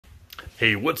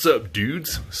Hey, what's up,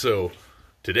 dudes? So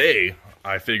today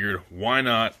I figured why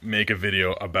not make a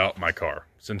video about my car,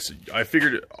 since I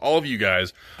figured all of you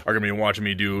guys are gonna be watching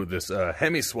me do this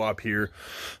Hemi swap here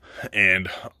and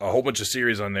a whole bunch of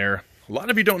series on there. A lot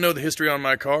of you don't know the history on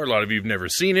my car. A lot of you have never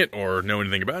seen it or know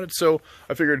anything about it. So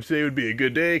I figured today would be a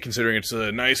good day, considering it's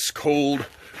a nice, cold,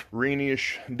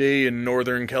 rainy-ish day in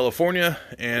Northern California.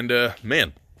 And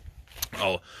man,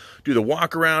 I'll do the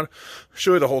walk around,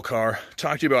 show you the whole car,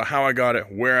 talk to you about how I got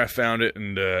it, where I found it,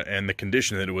 and the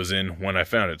condition that it was in when I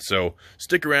found it. So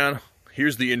stick around.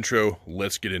 Here's the intro.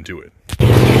 Let's get into it.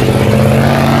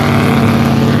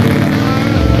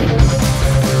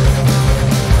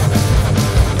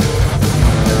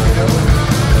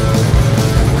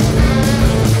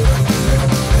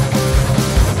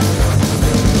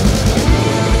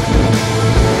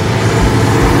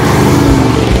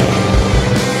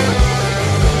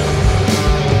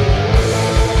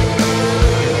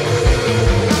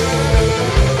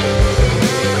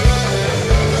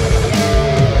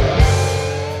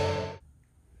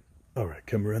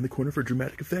 Come around the corner for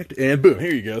dramatic effect, and boom,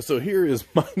 here you go. So here is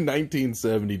my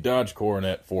 1970 Dodge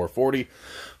Coronet 440.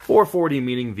 440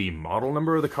 meaning the model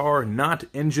number of the car, not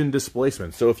engine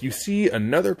displacement. So if you see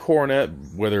another Coronet,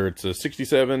 whether it's a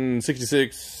 67,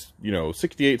 66,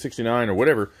 68, 69, or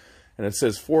whatever, and it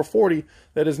says 440,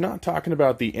 that is not talking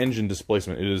about the engine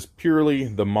displacement. It is purely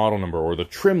the model number or the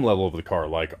trim level of the car,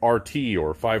 like RT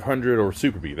or 500 or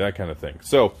Super B, that kind of thing.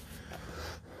 So,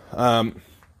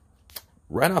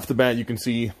 right off the bat, you can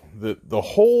see that the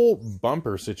whole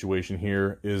bumper situation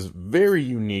here is very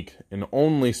unique and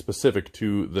only specific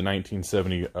to the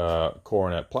 1970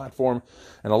 Coronet platform.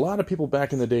 And a lot of people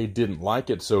back in the day didn't like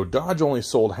it, so Dodge only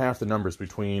sold half the numbers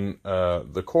between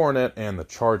the Coronet and the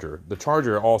Charger. The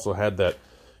Charger also had that,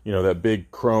 that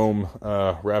big chrome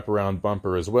wraparound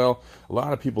bumper as well. A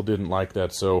lot of people didn't like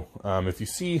that, so if you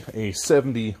see a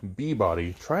 70 B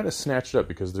body, try to snatch it up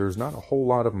because there's not a whole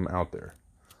lot of them out there.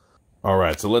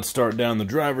 Alright, so let's start down the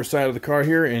driver's side of the car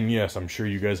here, and yes, I'm sure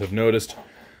you guys have noticed,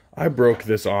 I broke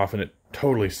this off, and it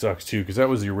totally sucks too, because that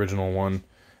was the original one,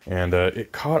 and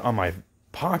it caught on my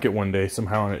pocket one day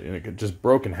somehow, and it just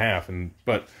broke in half,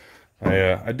 but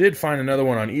I did find another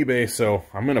one on eBay, so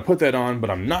I'm going to put that on, but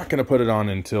I'm not going to put it on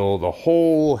until the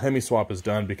whole Hemi swap is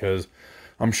done, because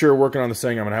I'm sure working on this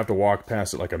thing, I'm going to have to walk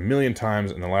past it like a million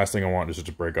times, and the last thing I want is just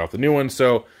to break off the new one,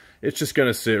 so it's just going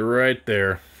to sit right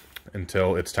there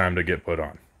until it's time to get put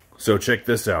on. So check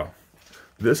this out.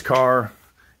 This car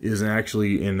is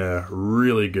actually in a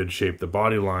really good shape. The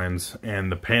body lines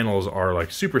and the panels are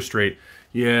like super straight.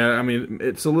 Yeah, I mean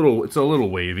it's a little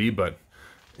wavy, but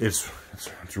it's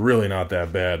really not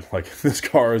that bad. Like, this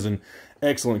car is in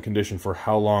excellent condition for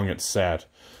how long it's sat.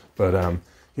 But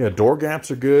yeah, door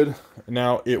gaps are good.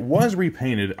 Now, it was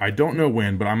repainted. I don't know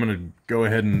when, but I'm gonna go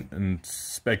ahead and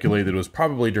speculate that it was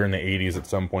probably during the 80s at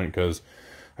some point, because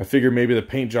I figured maybe the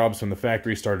paint jobs from the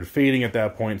factory started fading at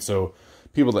that point, so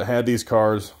people that had these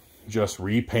cars just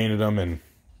repainted them and,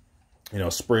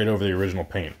 sprayed over the original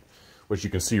paint, which you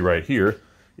can see right here.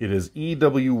 It is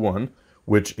EW1,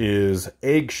 which is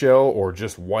eggshell or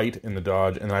just white in the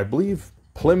Dodge, and I believe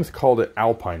Plymouth called it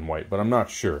Alpine white, but I'm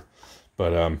not sure.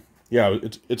 But yeah,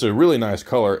 it's a really nice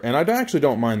color, and I actually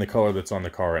don't mind the color that's on the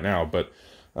car right now, but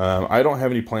I don't have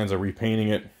any plans of repainting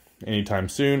it anytime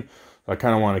soon. I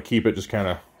kind of want to keep it just kind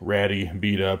of ratty,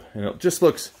 beat up, and it just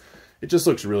looks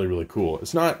really, really cool.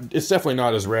 It's definitely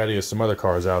not as ratty as some other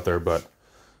cars out there, but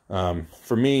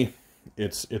for me,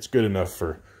 it's good enough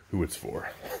for who it's for.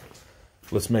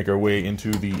 Let's make our way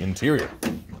into the interior.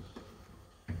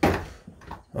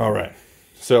 All right,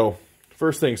 so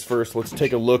first things first, let's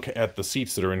take a look at the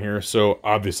seats that are in here. So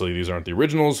obviously these aren't the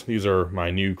originals. These are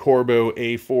my new Corbo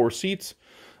A4 seats.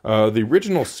 The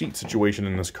original seat situation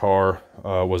in this car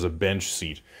was a bench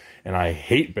seat, and I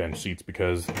hate bench seats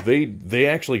because they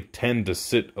actually tend to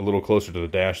sit a little closer to the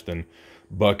dash than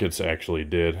buckets actually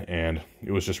did, and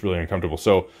it was just really uncomfortable.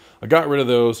 So I got rid of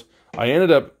those. I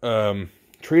ended up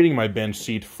trading my bench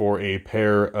seat for a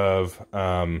pair of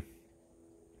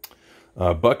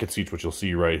bucket seats, which you'll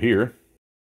see right here.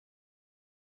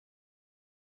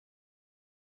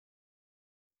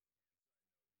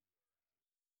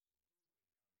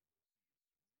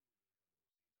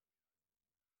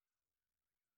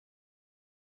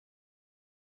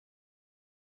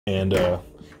 And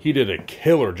he did a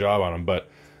killer job on them, but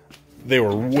they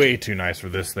were way too nice for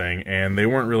this thing, and they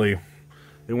weren't really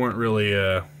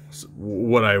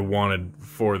what I wanted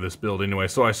for this build anyway.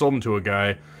 So I sold them to a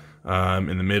guy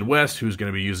in the Midwest who's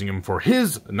going to be using them for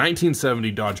his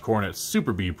 1970 Dodge Coronet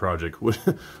Super B project,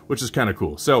 which is kind of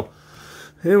cool. So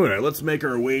Anyway, let's make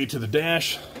our way to the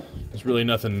dash. There's really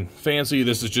nothing fancy.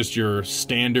 This is just your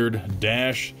standard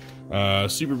dash.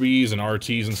 Super Bs and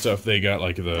RTs and stuff, they got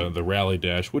like the rally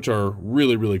dash, which are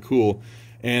really, really cool.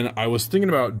 And I was thinking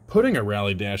about putting a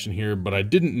rally dash in here, but I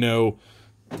didn't know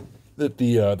that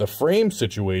the frame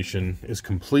situation is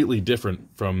completely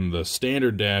different from the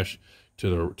standard dash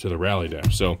to the rally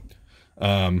dash. So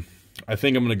I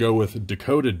think I'm going to go with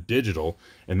Dakota Digital,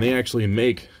 and they actually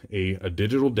make a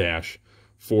digital dash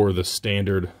for the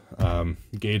standard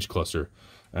gauge cluster.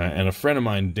 And a friend of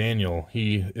mine, Daniel,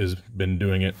 he has been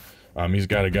doing it. He's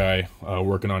got a guy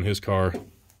working on his car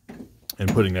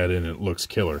and putting that in, and it looks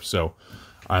killer. So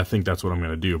I think that's what I'm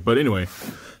going to do. But anyway,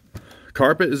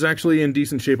 carpet is actually in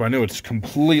decent shape. I know it's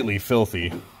completely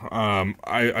filthy.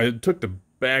 I took the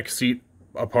back seat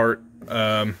apart.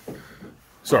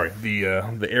 Sorry,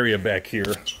 the area back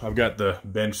here. I've got the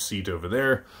bench seat over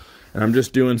there, and I'm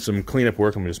just doing some cleanup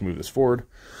work. Let me just move this forward.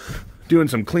 Doing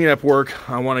some cleanup work.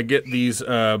 I want to get these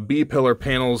B-pillar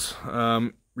panels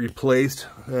replaced.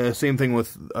 Same thing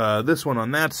with this one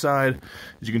on that side.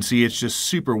 As you can see, it's just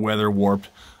super weather warped.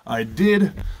 I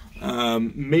did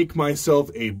make myself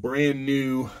a brand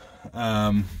new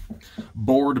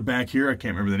board back here. I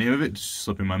can't remember the name of it. It's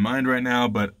slipping my mind right now,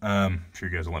 but I'm sure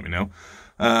you guys will let me know.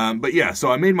 But yeah,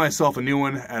 so I made myself a new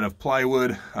one out of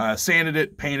plywood, sanded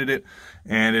it, painted it,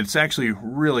 and it's actually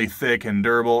really thick and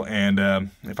durable,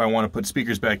 and if I want to put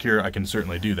speakers back here, I can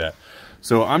certainly do that.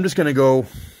 So I'm just going to go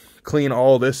clean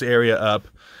all this area up,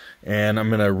 and I'm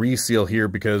going to reseal here,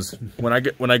 because when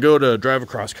I go to drive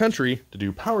across country to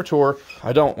do power tour,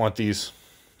 I don't want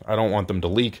them to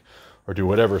leak or do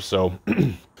whatever. So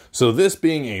so this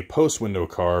being a post window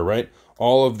car, right,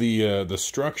 all of the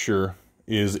structure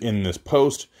is in this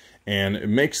post, and it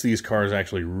makes these cars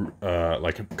actually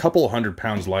like a couple 100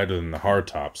 pounds lighter than the hard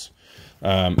tops.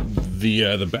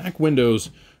 The back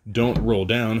windows don't roll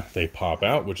down, they pop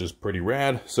out, which is pretty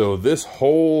rad. So this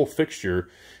whole fixture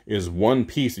is one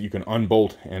piece that you can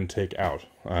unbolt and take out.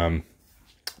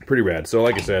 Pretty rad. So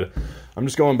like I said, I'm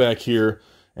just going back here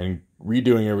and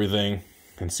redoing everything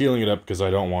and sealing it up, because I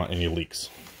don't want any leaks.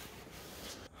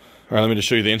 All right, let me just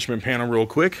show you the instrument panel real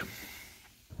quick.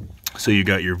 So you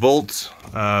got your volts,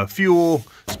 fuel,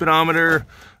 speedometer,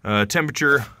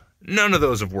 temperature. None of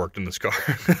those have worked in this car.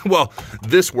 Well,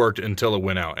 this worked until it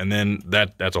went out, and then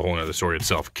that's a whole other story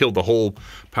itself. Killed the whole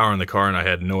power in the car, and I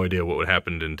had no idea what would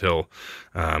happen until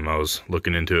I was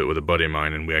looking into it with a buddy of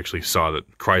mine, and we actually saw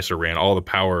that Chrysler ran all the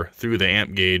power through the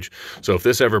amp gauge. So if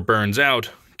this ever burns out,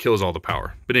 kills all the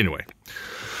power. But anyway,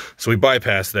 so we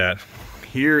bypassed that.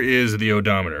 Here is the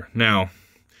odometer. Now,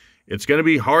 it's going to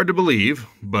be hard to believe,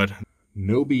 but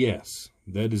no BS.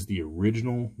 That is the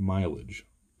original mileage.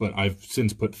 But I've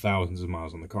since put thousands of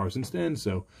miles on the car since then,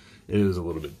 so it is a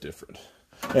little bit different.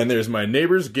 And there's my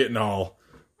neighbors getting all...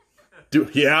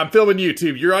 Yeah, I'm filming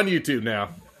YouTube. You're on YouTube now.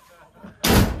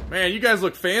 Man, you guys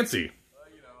look fancy. Well,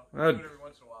 you know, I do it every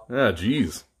once in a while. Ah,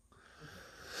 jeez.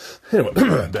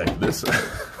 Anyway, back to this.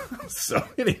 So,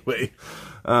 anyway,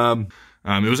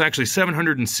 it was actually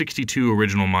 762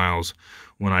 original miles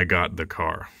when I got the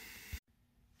car.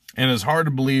 And as hard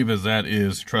to believe as that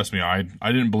is, trust me, I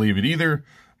didn't believe it either,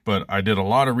 but I did a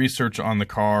lot of research on the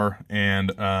car,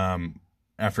 and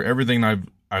after everything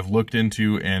I've looked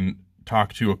into and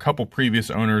talked to a couple previous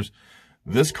owners,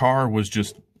 this car was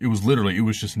just, it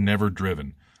was just never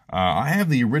driven. I have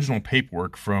the original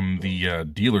paperwork from the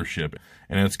dealership,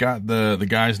 and it's got the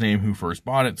guy's name who first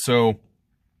bought it. So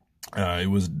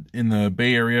it was in the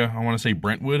Bay Area, I want to say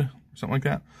Brentwood, something like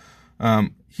that.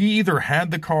 He either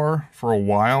had the car for a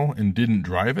while and didn't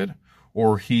drive it,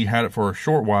 or he had it for a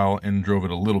short while and drove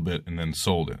it a little bit and then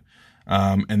sold it.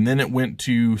 And then it went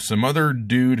to some other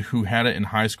dude who had it in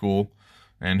high school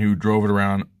and who drove it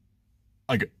around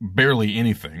like barely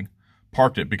anything,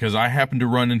 parked it, because I happened to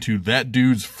run into that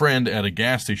dude's friend at a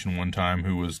gas station one time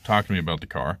who was talking to me about the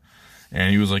car.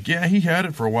 And he was like, yeah, he had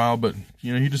it for a while, but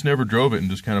you know, he just never drove it and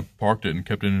just kind of parked it and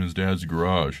kept it in his dad's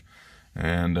garage.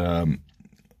 And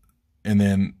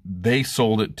then they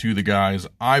sold it to the guys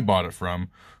I bought it from,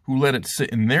 who let it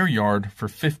sit in their yard for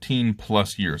 15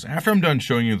 plus years. After I'm done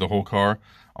showing you the whole car,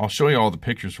 I'll show you all the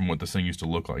pictures from what this thing used to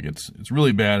look like. It's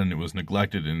really bad, and it was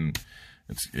neglected, and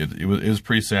it was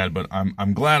pretty sad. But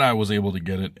I'm glad I was able to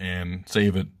get it and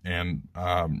save it, and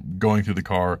going through the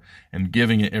car and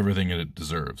giving it everything that it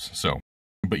deserves. So,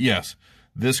 but yes,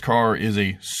 this car is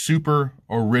a super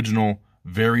original,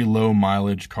 very low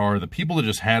mileage car. The people that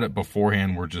just had it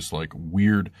beforehand were just like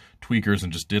weird tweakers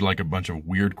and just did like a bunch of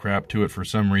weird crap to it for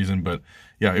some reason. But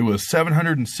yeah, it was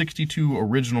 762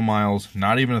 original miles,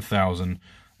 not even 1,000.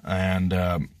 And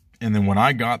then when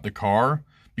I got the car,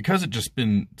 because it just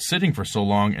been sitting for so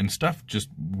long and stuff just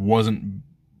wasn't,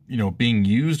 you know, being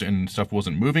used and stuff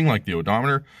wasn't moving, like the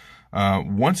odometer.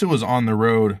 Once it was on the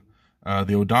road,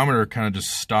 the odometer kind of just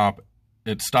stopped.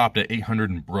 It stopped at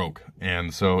 800 and broke,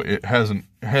 and so it hasn't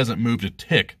moved a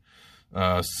tick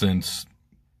since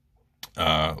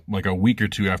like a week or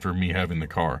two after me having the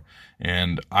car.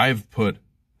 And I've put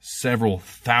several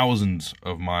thousands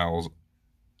of miles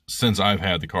since I've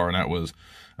had the car, and that was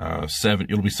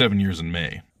it'll be 7 years in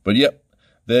May. But yep,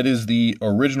 that is the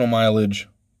original mileage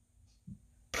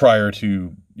prior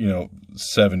to, you know,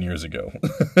 7 years ago.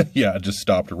 Yeah, it just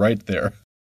stopped right there.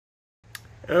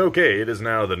 Okay, it is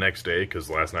now the next day, because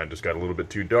last night just got a little bit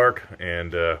too dark,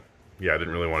 and yeah, I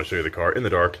didn't really want to show you the car in the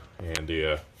dark, and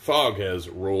the fog has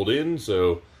rolled in,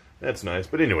 so that's nice.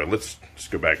 But anyway, let's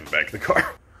just go back to the back of the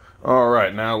car.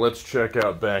 Alright, now let's check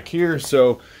out back here.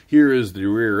 So here is the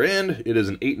rear end. It is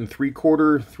an 8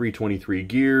 3/4, 323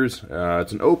 gears.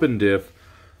 It's an open diff,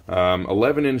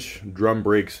 11-inch drum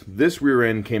brakes. This rear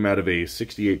end came out of a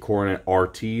 68 Coronet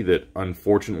RT that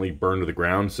unfortunately burned to the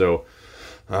ground. So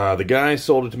the guy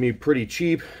sold it to me pretty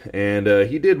cheap, and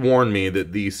he did warn me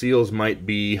that the seals might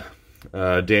be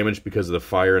damaged because of the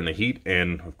fire and the heat,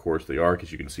 and of course they are,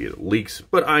 because you can see it leaks.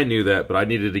 But I knew that, but I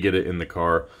needed to get it in the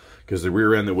car, because the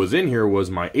rear end that was in here was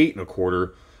my 8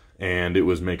 1/4, and it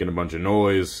was making a bunch of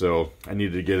noise, so I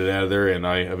needed to get it out of there, and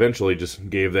I eventually just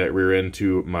gave that rear end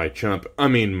to my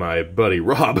my buddy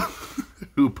Rob,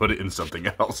 who put it in something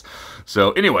else.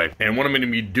 So anyway, and what I'm going to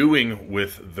be doing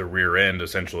with the rear end,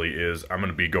 essentially, is I'm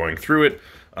going to be going through it.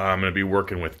 I'm going to be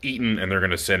working with Eaton, and they're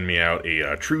going to send me out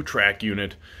a true track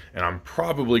unit, and I'm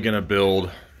probably going to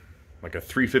build like a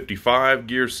 355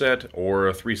 gear set or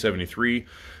a 373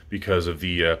 because of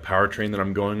the powertrain that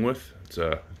I'm going with. It's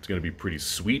going to be pretty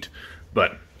sweet,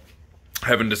 but I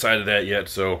haven't decided that yet.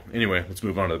 So anyway, let's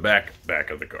move on to the back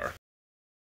of the car.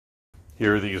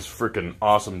 Here are these freaking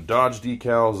awesome Dodge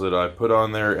decals that I put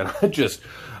on there, and I just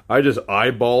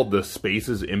eyeballed the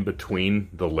spaces in between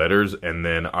the letters, and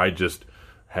then I just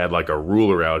had like a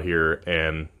ruler out here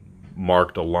and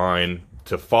marked a line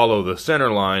to follow the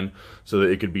center line so that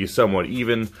it could be somewhat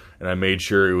even, and I made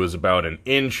sure it was about an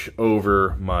inch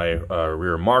over my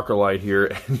rear marker light here,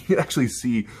 and you actually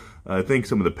see, I think,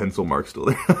 some of the pencil marks still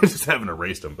there. I just haven't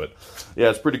erased them, but yeah,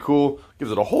 it's pretty cool.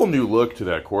 Gives it a whole new look to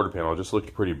that quarter panel. It just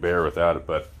looked pretty bare without it,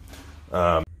 but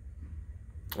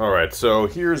alright, so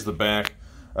here's the back.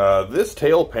 This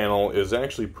tail panel is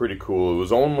actually pretty cool. It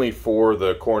was only for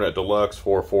the Coronet Deluxe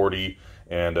 440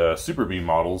 and Super B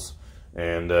models,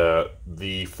 and the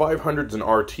 500s and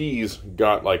RTs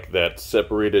got like that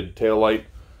separated tail light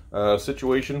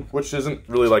situation, which isn't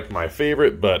really like my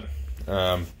favorite, but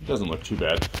it doesn't look too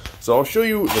bad. So I'll show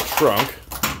you the trunk,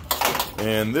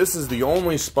 and this is the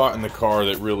only spot in the car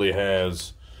that really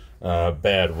has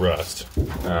bad rust,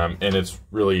 and it's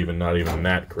really not even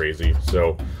that crazy.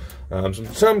 So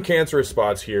some cancerous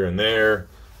spots here and there.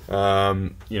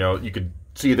 You know, you could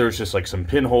see there's just like some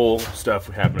pinhole stuff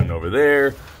happening over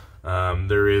there.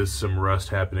 There is some rust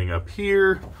happening up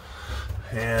here,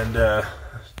 and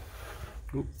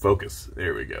focus,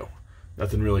 there we go.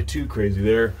 Nothing really too crazy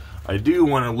there. I do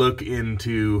want to look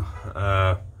into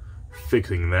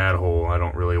fixing that hole. I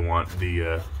don't really want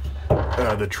the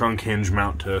trunk hinge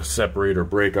mount to separate or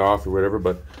break off or whatever,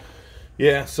 but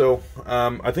yeah, so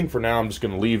I think for now I'm just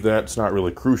going to leave that. It's not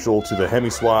really crucial to the Hemi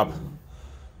swap,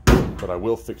 but I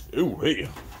will fix it. Ooh, hey.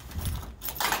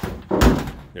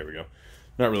 There we go.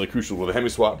 Not really crucial with the Hemi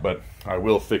swap, but I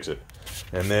will fix it.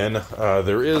 And then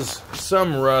there is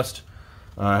some rust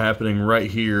happening right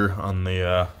here on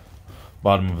the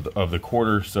bottom of the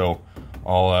quarter, so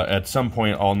I'll at some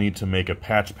point I'll need to make a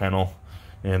patch panel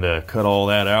and cut all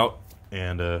that out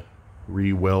and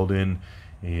re-weld in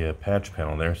a patch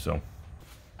panel there. So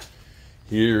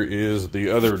here is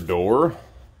the other door,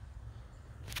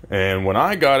 and when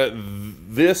I got it,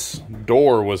 this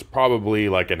door was probably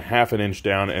like a ½ an inch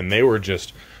down, and they were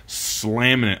just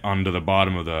slamming it onto the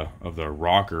bottom of the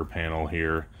rocker panel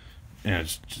here, and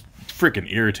it's just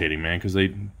freaking irritating, man, because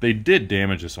they did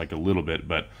damage this like a little bit,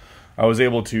 but I was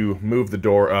able to move the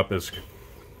door up as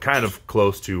kind of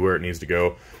close to where it needs to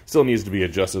go. Still needs to be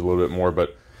adjusted a little bit more,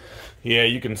 but yeah,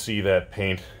 you can see that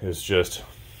paint is just,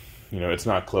 you know, it's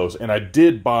not close. And I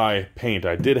did buy paint.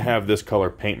 I did have this color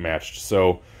paint matched,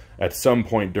 so at some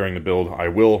point during the build I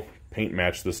will paint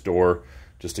match this door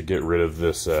just to get rid of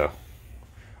this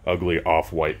ugly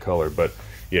off-white color. But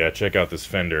yeah, check out this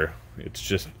fender. It's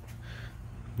just,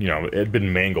 you know, it had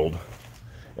been mangled,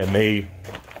 and they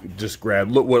just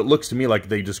grabbed, look, what it looks to me like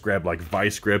they just grabbed like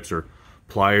vice grips or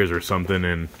pliers or something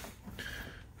and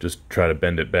just try to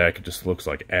bend it back. It just looks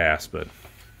like ass, but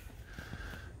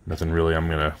nothing really I'm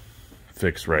gonna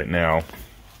fix right now.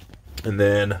 And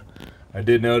then I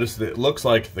did notice that it looks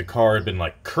like the car had been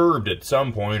like curved at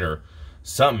some point, or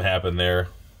something happened there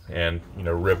and, you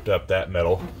know, ripped up that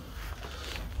metal,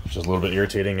 which is a little bit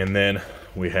irritating. And then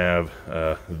we have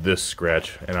this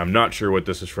scratch, and I'm not sure what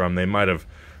this is from. They might have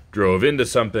drove into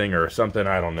something or something,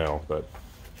 I don't know, but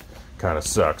kind of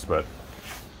sucks. But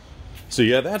so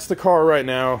yeah, that's the car right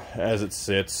now as it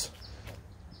sits.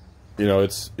 You know,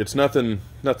 it's nothing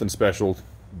special,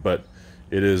 but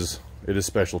it is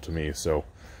special to me. So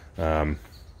I'm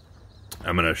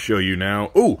gonna show you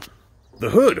now. Oh, the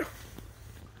hood.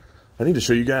 I need to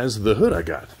show you guys the hood I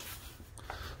got.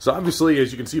 So obviously,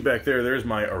 as you can see back there, there's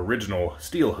my original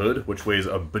steel hood, which weighs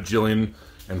a bajillion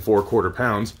and 4/4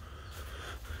 pounds.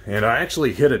 And I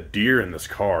actually hit a deer in this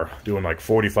car doing like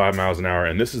 45 miles an hour,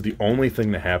 and this is the only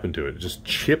thing that happened to it. It just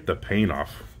chipped the paint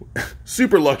off.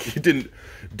 Super lucky it didn't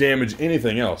damage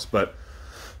anything else. But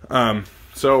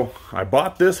so I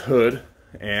bought this hood,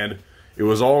 and it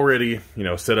was already, you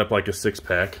know, set up like a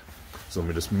 6-pack. So let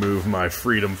me just move my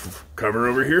Freedom cover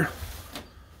over here.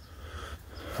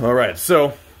 All right,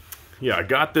 so yeah, I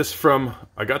got this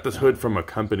hood from a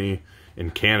company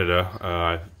in Canada.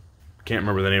 I can't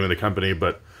remember the name of the company,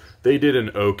 but they did an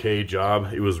okay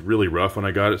job. It was really rough when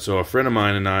I got it, so a friend of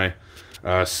mine and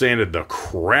I sanded the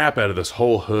crap out of this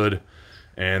whole hood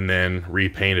and then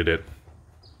repainted it.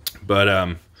 But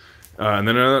and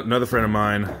then another friend of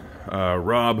mine,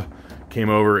 Rob, came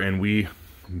over and we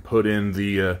put in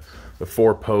the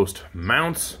 4-post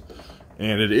mounts,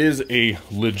 and it is a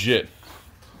legit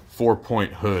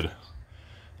 4-point hood.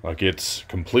 Like, it's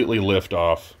completely lift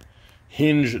off,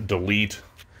 hinge delete.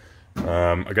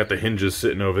 I got the hinges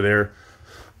sitting over there,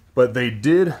 but they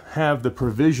did have the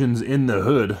provisions in the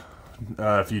hood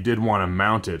if you did want to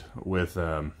mount it with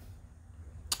the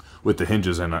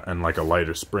hinges and like a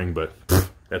lighter spring, but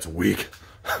that's weak.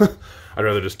 I'd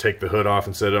rather just take the hood off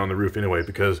and set it on the roof anyway,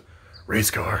 because race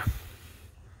car.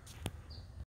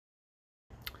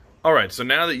 Alright, so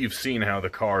now that you've seen how the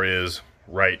car is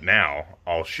right now,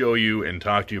 I'll show you and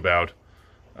talk to you about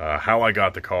how I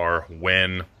got the car,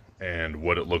 when, and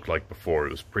what it looked like before.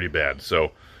 It was pretty bad.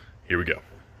 So here we go.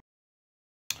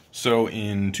 So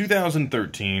in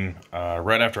 2013,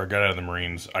 right after I got out of the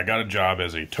Marines, I got a job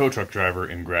as a tow truck driver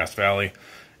in Grass Valley.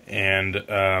 And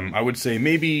I would say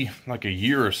maybe like a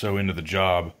year or so into the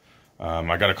job,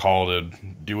 I got a call to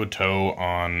do a tow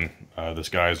on this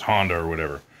guy's Honda or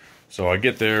whatever. So I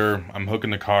get there, I'm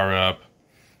hooking the car up,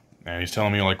 and he's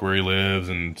telling me like where he lives.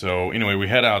 And so anyway, we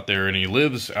head out there, and he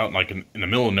lives out like in the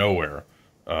middle of nowhere,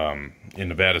 in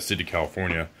Nevada City,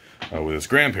 California, with his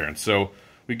grandparents. So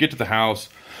we get to the house.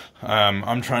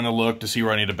 I'm trying to look to see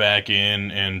where I need to back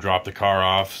in and drop the car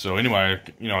off. So anyway,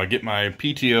 you know, I get my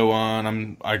PTO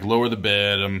on. I lower the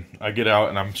bed. I get out,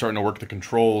 and I'm starting to work the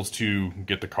controls to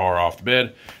get the car off the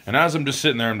bed. And as I'm just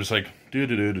sitting there, I'm just like, you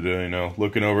know,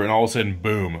 looking over, and all of a sudden,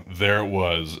 boom, there it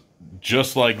was,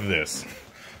 just like this,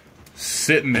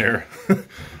 sitting there,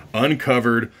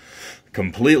 uncovered,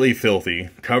 completely filthy,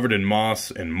 covered in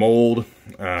moss and mold,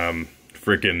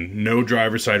 freaking no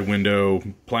driver's side window,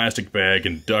 plastic bag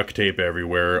and duct tape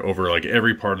everywhere over like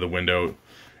every part of the window.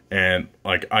 And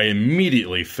like, I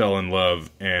immediately fell in love,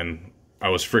 and I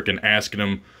was freaking asking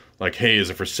him like, hey, is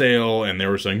it for sale? And they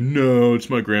were saying, no, it's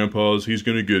my grandpa's, he's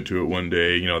gonna get to it one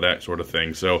day, you know, that sort of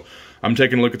thing. So I'm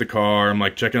taking a look at the car, I'm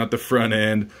like checking out the front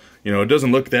end. You know, it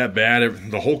doesn't look that bad.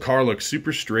 The whole car looks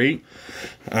super straight.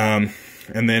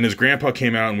 And then his grandpa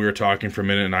came out, and we were talking for a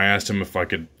minute, and I asked him if I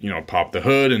could, you know, pop the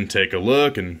hood and take a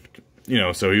look. And, you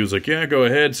know, so he was like, yeah, go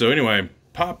ahead. So anyway, I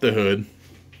popped the hood,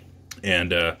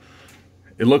 and it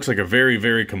looks like a very,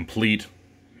 very complete,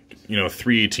 you know,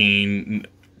 318,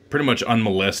 pretty much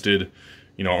unmolested,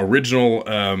 you know, original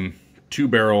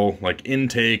 2-barrel, like,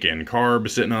 intake and carb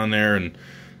sitting on there. And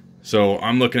so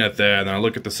I'm looking at that, and I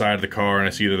look at the side of the car, and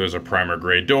I see that there's a primer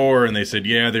gray door, and they said,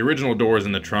 yeah, the original door is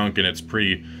in the trunk, and it's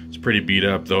pretty beat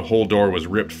up. The whole door was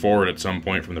ripped forward at some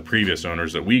point from the previous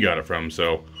owners that we got it from,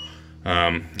 so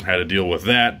had to deal with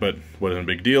that, but wasn't a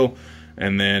big deal.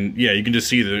 And then, yeah, you can just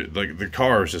see the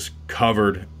car is just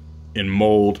covered in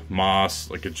mold, moss,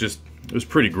 like it was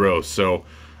pretty gross. So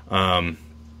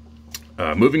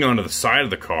moving on to the side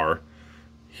of the car,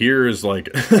 here is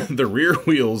like the rear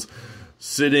wheels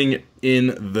sitting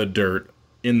in the dirt,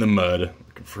 in the mud,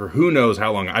 for who knows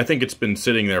how long. I think it's been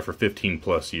sitting there for 15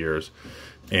 plus years.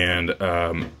 And,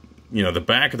 you know, the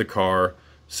back of the car,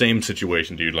 same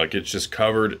situation, dude. Like, it's just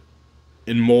covered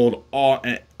in mold all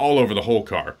over the whole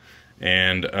car.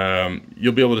 And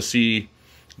you'll be able to see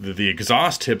the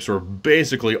exhaust tips are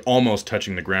basically almost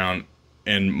touching the ground.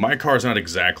 And my car's not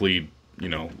exactly, you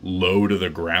know, low to the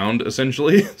ground,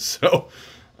 essentially. So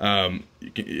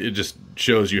it just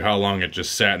shows you how long it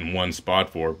just sat in one spot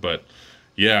for. But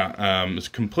yeah, it's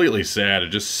completely sad. It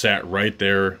just sat right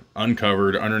there,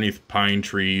 uncovered, underneath pine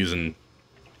trees, and,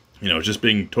 you know, just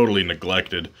being totally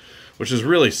neglected, which is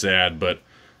really sad. But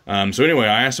so anyway,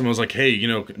 I asked him, I was like, hey, you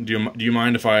know, do you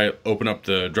mind if I open up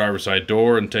the driver's side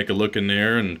door and take a look in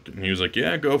there? And he was like,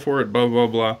 yeah, go for it, blah, blah,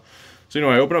 blah. So, you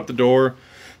know, I opened up the door,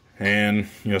 and,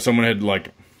 you know, someone had,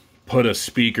 like, put a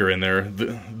speaker in there.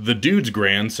 The dude's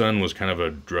grandson was kind of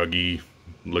a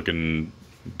druggy-looking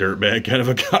dirtbag kind of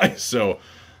a guy, so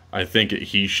I think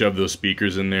he shoved those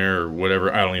speakers in there or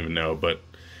whatever. I don't even know, but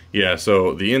yeah,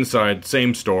 so the inside,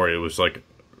 same story. It was, like,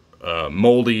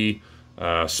 moldy,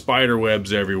 spider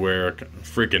webs everywhere,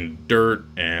 freaking dirt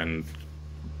and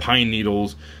pine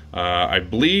needles. I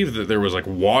believe that there was like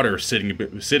water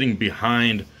sitting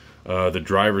behind the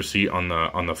driver's seat on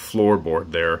the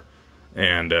floorboard there,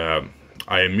 and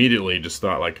I immediately just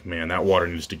thought, like, man, that water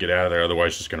needs to get out of there,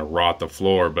 otherwise it's just gonna rot the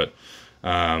floor. But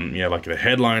yeah, like the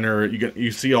headliner,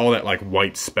 you see all that like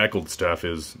white speckled stuff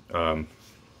is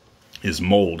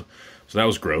mold. So that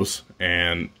was gross,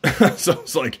 and so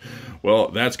it's like, well,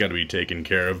 that's got to be taken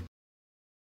care of.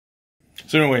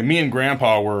 So anyway, me and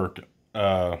Grandpa were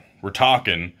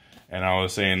talking, and I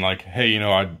was saying, like, hey, you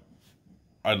know,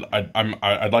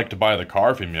 I'd like to buy the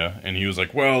car from you, and he was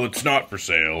like, well, it's not for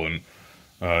sale, and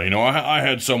you know, I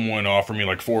had someone offer me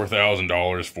like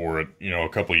 $4,000 for it, you know, a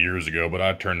couple of years ago, but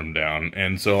I turned him down.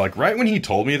 And so, like, right when he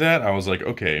told me that, I was like,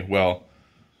 okay, well,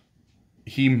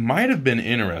 he might have been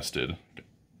interested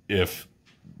if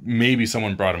maybe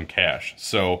someone brought him cash.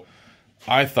 So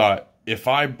I thought if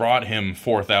I brought him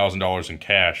 $4,000 in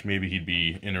cash, maybe he'd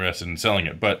be interested in selling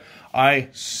it. But I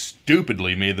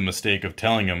stupidly made the mistake of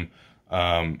telling him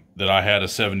that I had a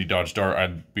 70 Dodge Dart.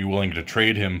 I'd be willing to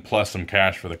trade him plus some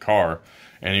cash for the car.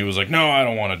 And he was like, no, I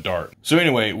don't want a Dart. So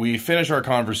anyway, we finished our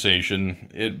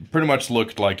conversation. It pretty much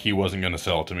looked like he wasn't going to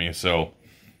sell it to me. So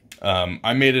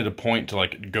I made it a point to,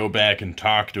 like, go back and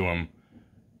talk to him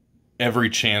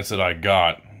every chance that I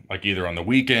got, like either on the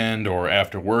weekend or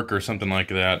after work or something like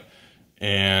that.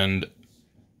 And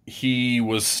he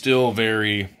was still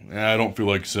very, I don't feel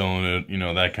like selling it, you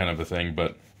know, that kind of a thing.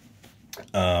 But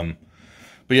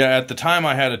yeah, at the time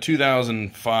I had a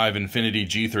 2005 Infiniti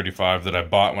G35 that I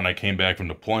bought when I came back from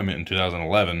deployment in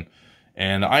 2011.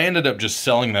 And I ended up just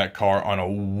selling that car on a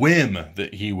whim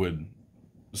that he would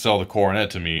sell the Coronet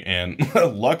to me, and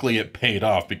luckily it paid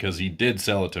off because he did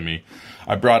sell it to me.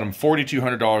 I brought him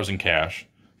 $4,200 in cash.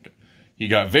 He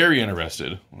got very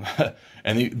interested,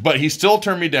 but he still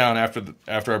turned me down after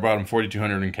I brought him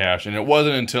 $4,200 in cash. And it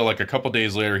wasn't until like a couple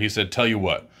days later he said, "Tell you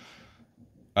what,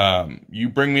 you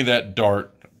bring me that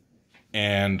Dart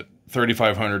and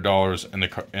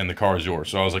 $3,500, and the car is yours."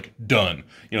 So I was like, done.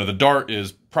 You know, the Dart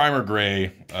is primer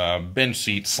gray, bench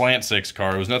seat, slant six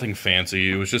car. It was nothing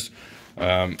fancy. It was just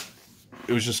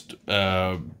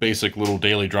basic little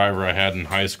daily driver I had in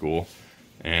high school,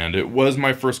 and it was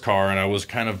my first car, and I was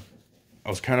kind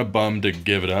of bummed to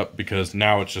give it up because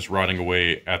now it's just rotting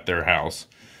away at their house.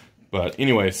 But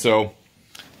anyway, so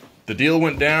the deal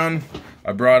went down.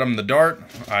 I brought him the Dart.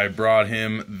 I brought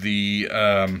him the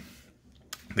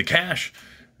cash.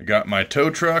 I got my tow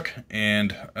truck,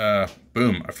 and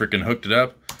boom, I freaking hooked it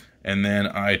up, and then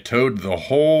I towed the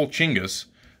whole Chingus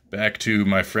back to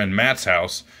my friend Matt's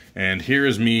house. And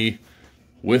here's me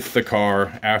with the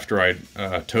car after I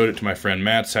towed it to my friend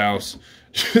Matt's house,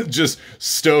 just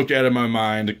stoked out of my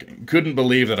mind. Couldn't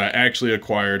believe that I actually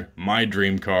acquired my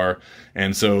dream car.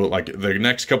 And so, like, the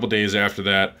next couple days after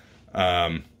that,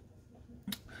 I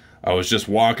was just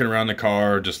walking around the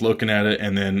car, just looking at it,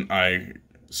 and then I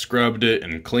scrubbed it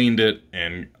and cleaned it,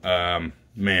 and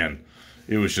man,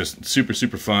 it was just super,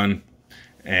 super fun.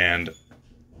 And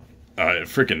it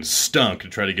freaking stunk to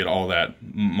try to get all that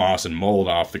moss and mold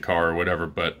off the car or whatever.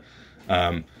 But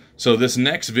so this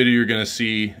next video you're going to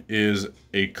see is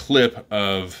a clip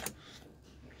of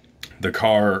the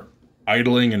car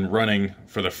idling and running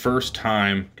for the first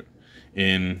time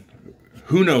in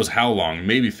who knows how long,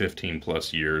 maybe 15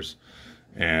 plus years.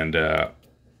 And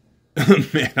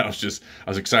man, I was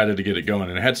excited to get it going,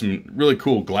 and it had some really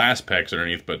cool glass packs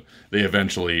underneath, but they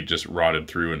eventually just rotted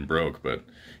through and broke. But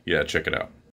yeah, check it out.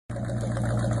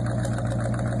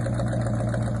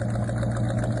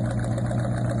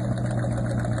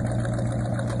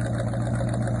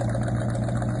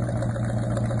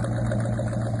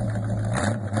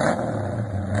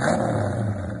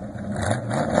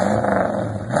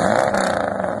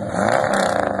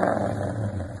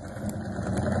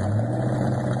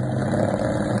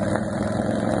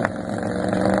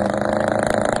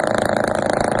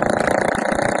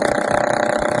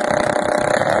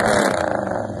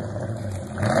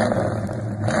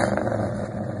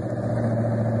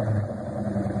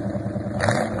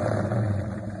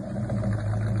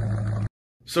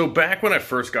 So back when I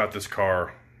first got this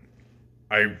car,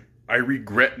 I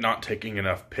regret not taking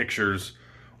enough pictures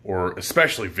or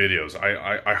especially videos.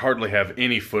 I hardly have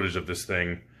any footage of this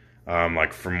thing,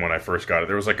 like from when I first got it.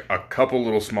 There was like a couple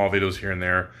little small videos here and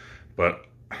there, but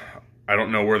I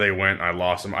don't know where they went. I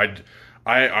lost them.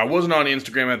 I wasn't on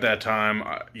Instagram at that time.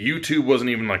 YouTube wasn't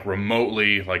even like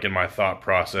remotely like in my thought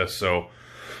process. So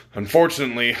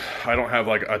unfortunately, I don't have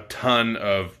like a ton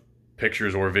of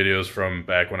pictures or videos from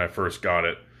back when I first got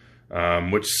it,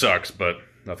 which sucks, but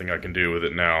nothing I can do with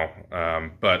it now.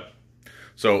 But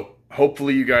so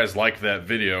hopefully you guys liked that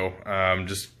video.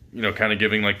 Just, you know, kind of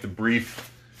giving like the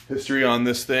brief history on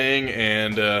this thing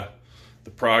and the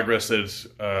progress that's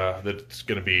going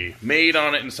to be made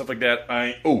on it and stuff like that.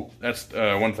 That's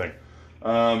one thing.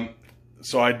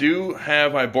 So I do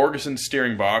have my Borgeson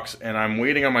steering box, and I'm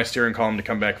waiting on my steering column to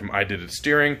come back from I Did It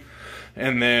Steering.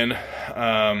 And then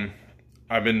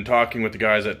I've been talking with the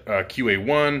guys at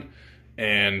QA1,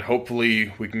 and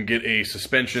hopefully we can get a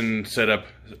suspension set up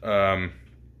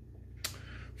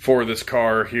for this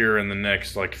car here in the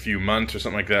next like few months or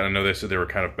something like that. I know they said they were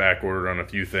kind of back ordered on a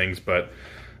few things, but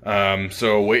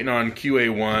so waiting on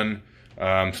QA1,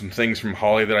 some things from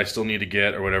Holly that I still need to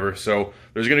get or whatever. So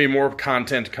there's going to be more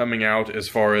content coming out as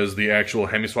far as the actual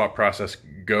Hemi swap process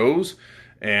goes.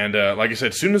 And like I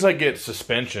said, as soon as I get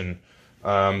suspension,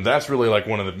 that's really like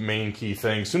one of the main key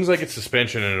things. As soon as I get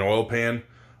suspension in an oil pan,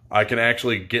 I can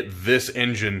actually get this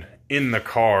engine in the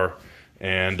car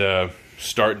and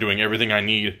start doing everything I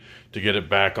need to get it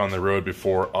back on the road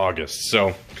before August.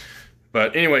 So,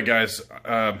 but anyway, guys,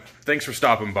 thanks for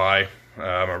stopping by.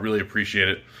 I really appreciate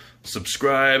it.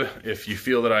 Subscribe if you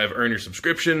feel that I have earned your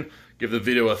subscription. Give the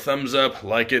video a thumbs up,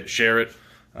 like it, share it.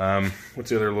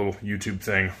 What's the other little YouTube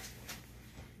thing?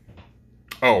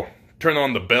 Oh, turn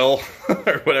on the bell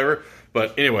or whatever.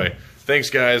 But anyway, thanks,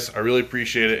 guys. I really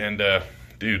appreciate it. And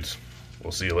dudes,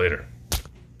 we'll see you later.